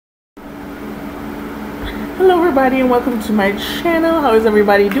Hello everybody and welcome to my channel. How is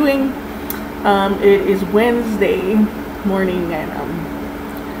everybody doing? It is Wednesday morning and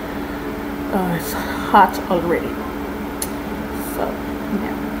it's hot already. So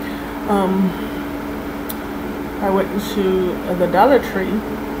yeah. I went to the Dollar Tree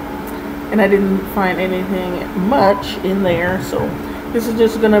and I didn't find anything much in there, so this is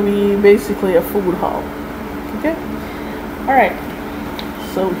just gonna be basically a food haul. Okay? Alright.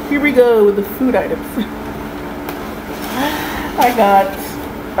 So here we go with the food items. I got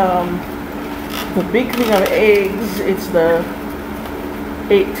the big thing of eggs. It's the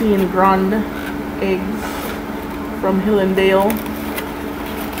 18 grand eggs from Hillendale.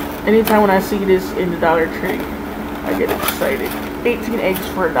 Anytime when I see this in the Dollar Tree, I get excited. 18 eggs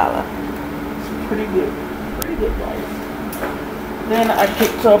for $1. It's pretty good. Pretty good, guys. Then I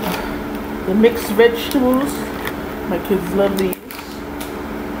picked up the mixed vegetables. My kids love these.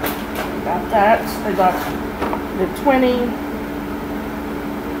 Got that. I got the 20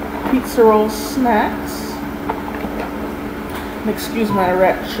 pizza roll snacks. And excuse my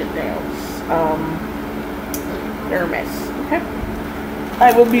ratchet nails. They're a mess. Okay.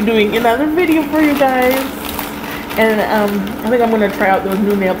 I will be doing another video for you guys, and I think I'm gonna try out those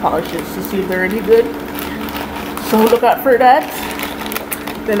new nail polishes to see if they're any good. So look out for that.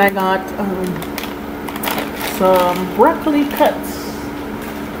 Then I got some broccoli cuts.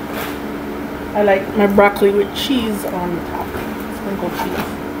 I like my broccoli with cheese on the top, sprinkled cheese.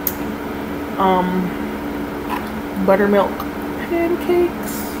 Buttermilk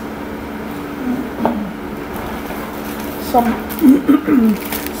pancakes. Some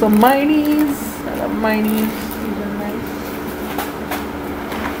minis. I love minis. These are nice.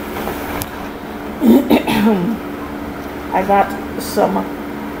 I got some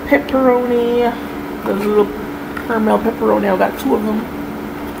pepperoni. Those little caramel pepperoni. I got 2 of them.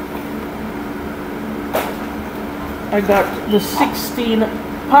 I got the 16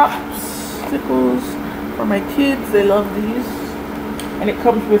 popsicles for my kids. They love these. And it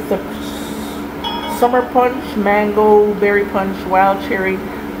comes with the summer punch, mango, berry punch, wild cherry,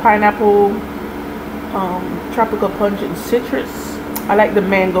 pineapple, tropical punch, and citrus. I like the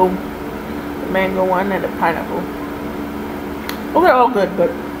mango one and the pineapple. Oh, they're all good, but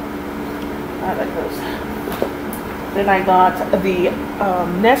I like those. Then I got the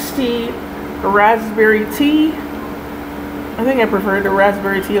Nestea raspberry tea. I think I prefer the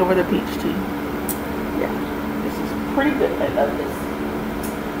raspberry tea over the peach tea. Yeah, this is pretty good. I love this.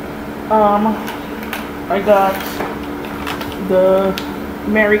 I got the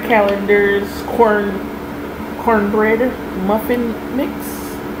Marie Callender's cornbread muffin mix.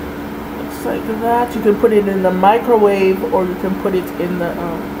 Looks like that. You can put it in the microwave or you can put it in the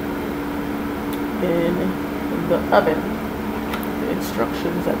oven. The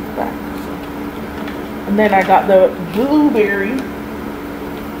instructions at the back. So. And then I got the blueberry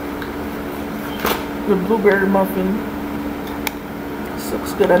muffin. This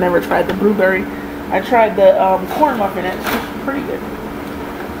looks good. I never tried the blueberry. I tried the corn muffin. It's pretty good.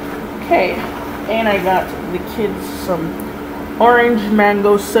 Okay, and I got the kids some orange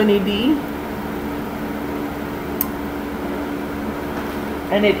mango Sunny D,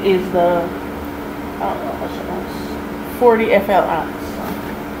 and it is the 40 FL ounce. So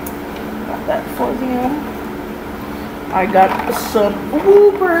got that for them. I got some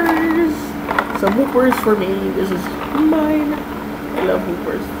Whoopers. Some Whoopers for me. This is mine. I love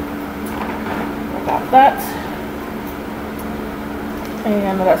Whoopers. Got that,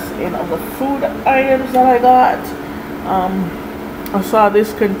 and that's the end of the food items that I got. I saw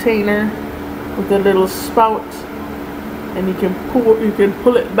this container with a little spout, and you can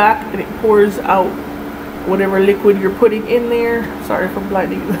pull it back, and it pours out whatever liquid you're putting in there. Sorry for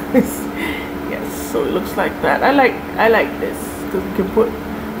blinding you guys. Yes, so it looks like that. I like this because you can put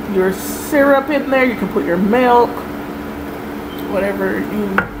your syrup in there. You can put your milk, whatever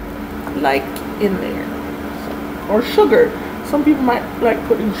you like in there, or sugar. Some people might like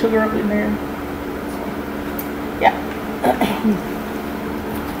putting sugar up in there. So, yeah.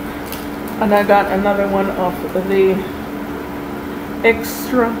 And I got another one of the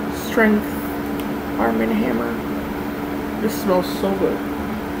extra strength Arm & Hammer. This smells so good.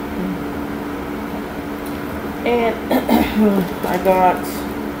 And I got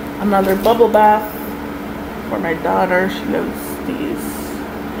another bubble bath for my daughter. She loves these.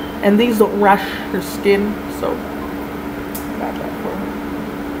 And these don't rash her skin, so got that for her.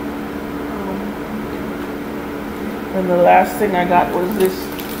 And the last thing I got was this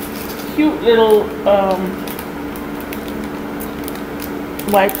cute little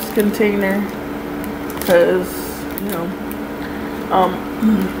wipes container, because you know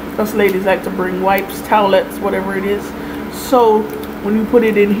Us ladies like to bring wipes, towelettes, whatever it is. So when you put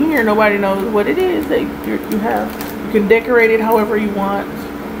it in here, nobody knows what it is that you can decorate it however you want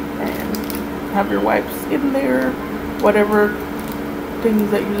and have your wipes in there, whatever things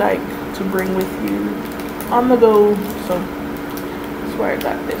that you like to bring with you on the go. So that's why I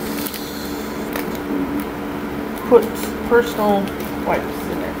got this. Put personal wipes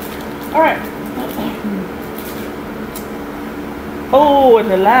in there. All right. Oh, and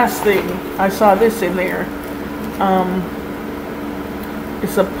the last thing, I saw this in there.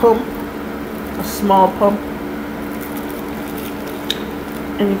 It's a pump, a small pump,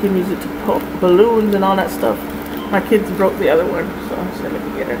 and you can use it to pump balloons and all that stuff. My kids broke the other one, so I said let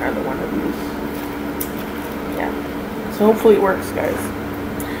me get another one of these. Yeah, so hopefully it works, guys.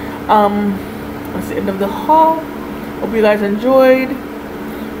 That's the end of the haul. Hope you guys enjoyed.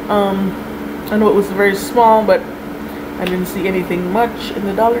 I know it was very small, but I didn't see anything much in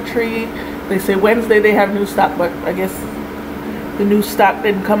the Dollar Tree. They say Wednesday they have new stock, but I guess the new stock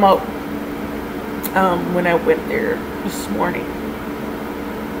didn't come out when I went there this morning.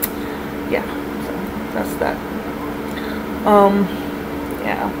 Yeah, so that's that.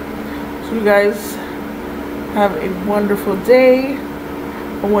 Yeah. So you guys have a wonderful day,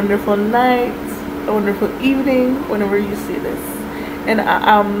 a wonderful night, a wonderful evening whenever you see this. And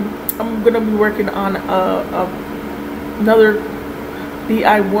I'm gonna be working on another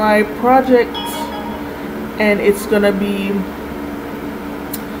DIY project, and it's gonna be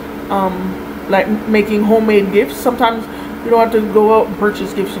like making homemade gifts. Sometimes you don't have to go out and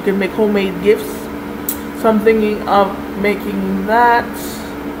purchase gifts, you can make homemade gifts. So I'm thinking of making that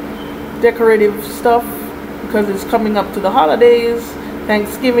decorative stuff because it's coming up to the holidays.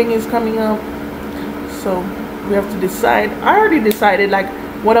 Thanksgiving is coming up, so we have to decide. I already decided like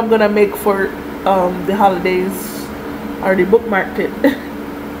what I'm gonna make for the holidays. I already bookmarked it.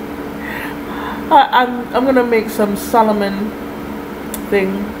 I'm gonna make some Solomon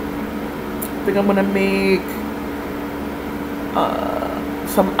thing. I think I'm gonna make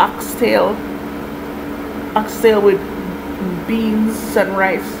some oxtail with beans and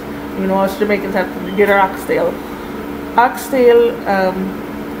rice. You know, us Jamaicans have to get our oxtail,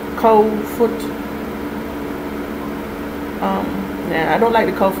 cow foot. Yeah, I don't like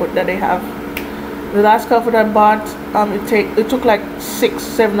the cow foot that they have. The last cow foot I bought, it took like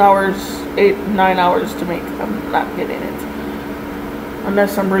 6-7 hours, 8-9 hours to make. I'm not getting it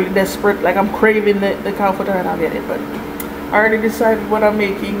unless I'm really desperate, like I'm craving the cow foot, and I'll get it. But I already decided what I'm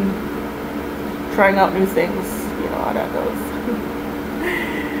making, trying out new things. You know how that goes.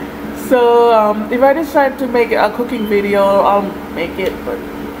 So if I decide to make a cooking video, I'll make it. But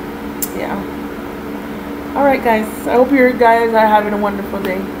yeah. Alright guys, I hope you guys are having a wonderful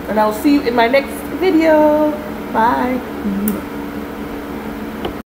day, and I'll see you in my next video. Bye.